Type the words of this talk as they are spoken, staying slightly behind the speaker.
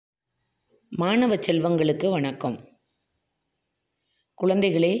மாணவ செல்வங்களுக்கு வணக்கம்.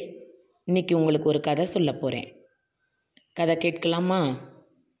 குழந்தைகளே, இன்னைக்கு உங்களுக்கு ஒரு கதை சொல்ல போகிறேன். கதை கேட்கலாமா?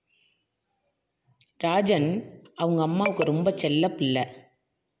 ராஜன் அவங்க அம்மாவுக்கு ரொம்ப செல்ல பிள்ளை.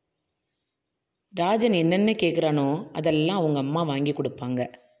 ராஜன் என்னென்ன கேட்குறானோ அதெல்லாம் அவங்க அம்மா வாங்கி கொடுப்பாங்க.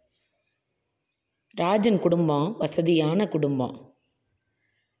 ராஜன் குடும்பம் வசதியான குடும்பம்.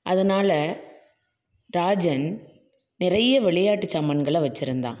 அதனால் ராஜன் நிறைய விளையாட்டு சாமான்களை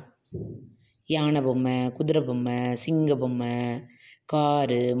வச்சுருந்தான். யானை பொம்மை, குதிரை பொம்மை, சிங்க பொம்மை,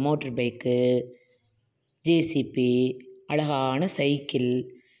 காரு, மோட்ரு பைக்கு, ஜேசிபி, அழகான சைக்கிள்,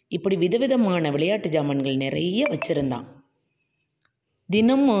 இப்படி விதவிதமான விளையாட்டு சாமான்கள் நிறைய வச்சுருந்தான்.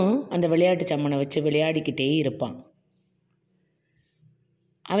 தினமும் அந்த விளையாட்டு சாமானை வச்சு விளையாடிக்கிட்டே இருப்பான்.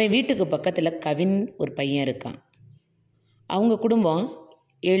 அவன் வீட்டுக்கு பக்கத்தில் கவின் ஒரு பையன் இருக்கான். அவங்க குடும்பம்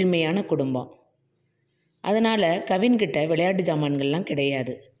ஏழ்மையான குடும்பம். அதனால் கவின்கிட்ட விளையாட்டு சாமான்கள்லாம்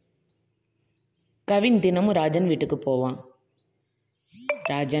கிடையாது. கவின் தினமும் ராஜன் வீட்டுக்கு போவான்.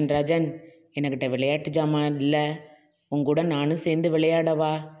 ராஜன் என்கிட்ட விளையாட்டு ஜாமான் இல்லை, உன் கூட நானும் சேர்ந்து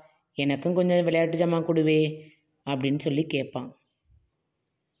விளையாடவா, எனக்கும் கொஞ்சம் விளையாட்டு ஜாமான் கொடுவே அப்படின்னு சொல்லி கேட்பான்.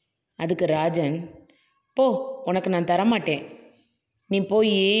 அதுக்கு ராஜன், போ, உனக்கு நான் தரமாட்டேன், நீ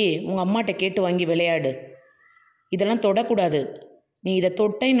போய் உங்கள் அம்மாட்ட கேட்டு வாங்கி விளையாடு, இதெல்லாம் தொடக்கூடாது, நீ இதை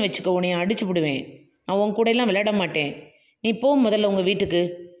தொட்டைன்னு வச்சுக்க, உன்னை அடிச்சு விடுவேன், நான் உன் கூட எல்லாம் விளையாட மாட்டேன், நீ போ முதல்ல உங்கள் வீட்டுக்கு,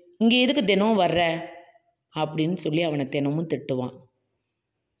 இங்கே எதுக்கு தினம் வர்ற அப்படின்னு சொல்லி அவனை தினமும் திட்டுவான்.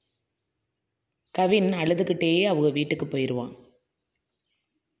 கவின் அழுதுகிட்டே அவங்க வீட்டுக்கு போயிடுவான்.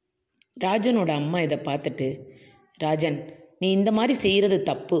 ராஜனோட அம்மா இதை பார்த்துட்டு, ராஜன், நீ இந்த மாதிரி செய்கிறது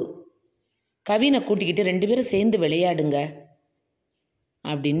தப்பு, கவினை கூட்டிக்கிட்டு 2 பேரும் சேர்ந்து விளையாடுங்க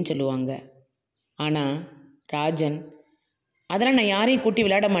அப்படின்னு சொல்லுவாங்க. ஆனால் ராஜன், அதெல்லாம் நான் யாரையும் கூட்டி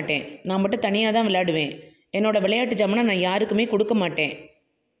விளையாட மாட்டேன், நான் மட்டும் தனியாக தான் விளையாடுவேன், என்னோடய விளையாட்டு ஜாமானை நான் யாருக்குமே கொடுக்க மாட்டேன்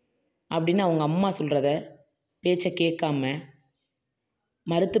அப்படின்னு அவங்க அம்மா சொல்கிறத பேச்சை கேட்காம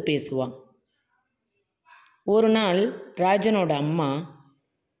மறுத்து பேசுவான். ஒரு நாள் ராஜனோட அம்மா,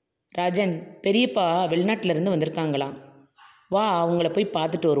 ராஜன், பெரியப்பா வெளிநாட்டிலேருந்து வந்திருக்காங்களாம், வா அவங்கள போய்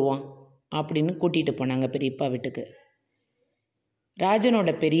பார்த்துட்டு வருவோம் அப்படின்னு கூட்டிகிட்டு போனாங்க பெரியப்பா வீட்டுக்கு.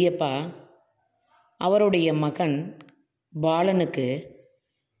 ராஜனோட பெரியப்பா அவருடைய மகன் பாலனுக்கு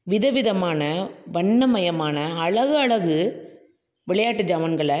விதவிதமான வண்ணமயமான அழகு அழகு விளையாட்டு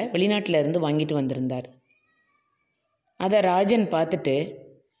ஜாமான்களை வெளிநாட்டிலேருந்து வாங்கிட்டு வந்திருந்தார். அதை ராஜன் பார்த்துட்டு,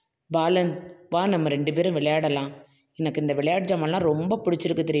 பாலன், வா நம்ம 2 பேரும் விளையாடலாம், எனக்கு இந்த விளையாட்டு ஜாமான்லாம் ரொம்ப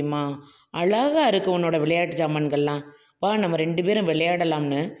பிடிச்சிருக்கு தெரியுமா, அழகாக இருக்குது உன்னோட விளையாட்டு ஜாமான்கள்லாம், வா நம்ம 2 பேரும்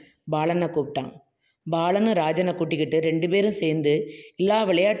விளையாடலாம்னு பாலனை கூப்பிட்டான். பாலனும் ராஜனை கூட்டிக்கிட்டு 2 பேரும் சேர்ந்து எல்லா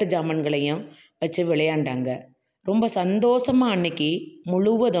விளையாட்டு ஜாமான்களையும் வச்சு விளையாண்டாங்க. ரொம்ப சந்தோஷமாக அன்னைக்கு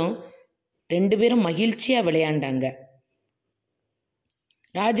முழுவதும் 2 பேரும் மகிழ்ச்சியாக விளையாண்டாங்க.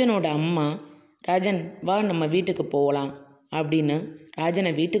 ராஜனோட அம்மா, ராஜன் வா நம்ம வீட்டுக்கு போகலாம் அப்படின்னு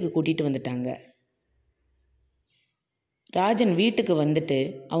ராஜனை வீட்டுக்கு கூட்டிகிட்டு வந்துட்டாங்க. ராஜன் வீட்டுக்கு வந்துட்டு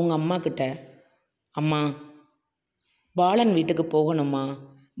அவங்க அம்மா கிட்ட, அம்மா, பாலன் வீட்டுக்கு போகணுமா,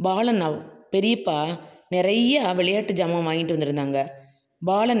 பாலன் பெரியப்பா நிறைய விளையாட்டு ஜாமான் வாங்கிட்டு வந்திருந்தாங்க,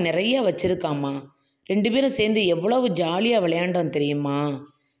 பாலன் நிறைய வச்சுருக்காம்மா, 2 பேரும் சேர்ந்து எவ்வளவு ஜாலியாக விளையாண்டோம் தெரியுமா,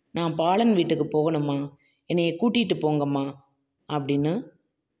 நான் பாலன் வீட்டுக்கு போகணுமா, என்னைய கூட்டிகிட்டு போங்கம்மா அப்படின்னு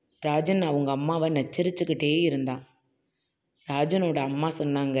ராஜன் அவங்க அம்மாவை நச்சரிச்சுக்கிட்டே இருந்தான். ராஜனோட அம்மா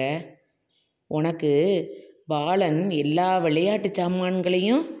சொன்னாங்க, உனக்கு பாலன் எல்லா விளையாட்டு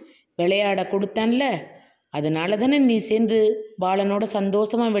சாமான்களையும் விளையாட கொடுத்தான்ல, அதனால தானே நீ சேர்ந்து பாலனோட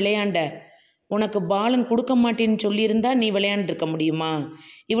சந்தோஷமாக விளையாண்ட, உனக்கு பாலன் கொடுக்க மாட்டேன்னு சொல்லியிருந்தா நீ விளையாண்டுருக்க முடியுமா,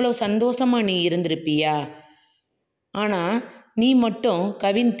 இவ்வளோ சந்தோஷமாக நீ இருந்திருப்பியா, ஆனால் நீ மட்டும்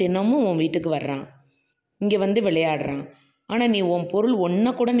கவின் தினமும் உன் வீட்டுக்கு வர்றான், இங்கே வந்து விளையாடுறான், ஆனால் நீ உன் பொருள்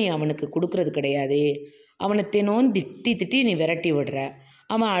ஒன்றை கூட நீ அவனுக்கு கொடுக்கறது கிடையாதே, அவனை தினம் திட்டி திட்டி நீ விரட்டி விடுற,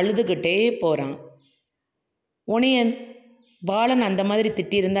 அவன் அழுதுகிட்டே போகிறான், உன்னைய பாலன் அந்த மாதிரி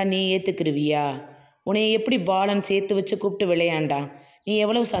திட்டியிருந்தா நீ ஏற்றுக்கிருவியா, உன்னைய எப்படி பாலன் சேர்த்து வச்சு கூப்பிட்டு விளையாண்டான், நீ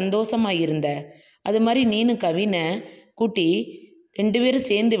எவ்வளவு சந்தோஷமாக இருந்த, அது மாதிரி நீனும் கவினை கூட்டி 2 பேரும்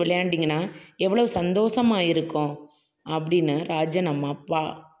சேர்ந்து விளையாண்டிங்கன்னா எவ்வளவு சந்தோஷமாக இருக்கும் அப்படின்னு ராஜன் அம்மா அப்பா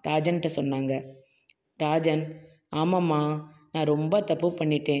ராஜன்கிட்ட சொன்னாங்க. ராஜன், ஆமாம்மா, நான் ரொம்ப தப்பு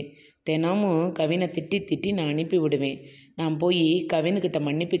பண்ணிட்டேன், தினமும் கவினை திட்டி திட்டி நான் அனுப்பி விடுவேன், நான் போய் கவின்கிட்ட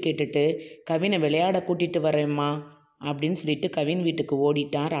மன்னிப்பு கேட்டுட்டு கவினை விளையாட கூட்டிகிட்டு வரேம்மா அப்படின்னு சொல்லிட்டு கவின் வீட்டுக்கு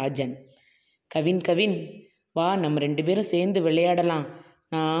ஓடிட்டான் ராஜன். கவின், வா நம்ம 2 பேரும் சேர்ந்து விளையாடலாம்,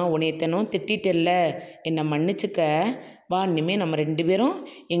 நான் உன்னை தினம் திட்டிட்டேல்ல, என்னை மன்னிச்சுக்க, வா இனிமேல் நம்ம 2 பேரும்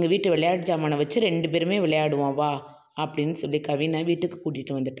எங்கள் வீட்டு விளையாட்டு ஜாமானை வச்சு 2 பேருமே விளையாடுவோம் வா அப்படின்னு சொல்லி கவினை வீட்டுக்கு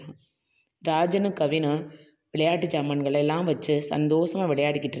கூட்டிகிட்டு வந்துட்டான். ராஜனும் கவினும் விளையாட்டு ஜாமான்கள் எல்லாம் வச்சு சந்தோஷமாக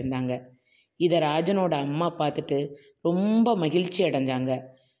விளையாடிக்கிட்டு இருந்தாங்க. இதை ராஜனோட அம்மா பார்த்துட்டு ரொம்ப மகிழ்ச்சி அடைஞ்சாங்க.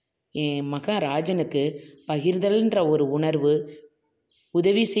 என் மகன் ராஜனுக்கு பகிர்தல்ன்ற ஒரு உணர்வு,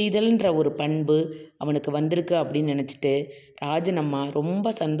 உதவி செய்தல்ன்ற ஒரு பண்பு அவனுக்கு வந்திருக்கு அப்படின்னு நினச்சிட்டு ராஜன் அம்மா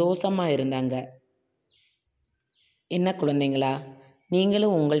ரொம்ப சந்தோஷமாக இருந்தாங்க. என்ன குழந்தைங்களா,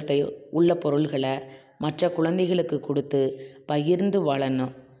 நீங்களும் உங்கள்கிட்ட உள்ள பொருள்களை மற்ற குழந்தைகளுக்கு கொடுத்து பகிர்ந்து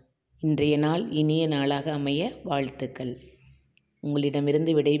வாழணும். இன்றைய நாள் இனிய நாளாக அமைய வாழ்த்துக்கள்.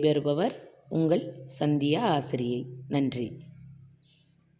 உங்களிடமிருந்து விடைபெறுபவர் உங்கள் சந்தியா ஆசிரியை. நன்றி.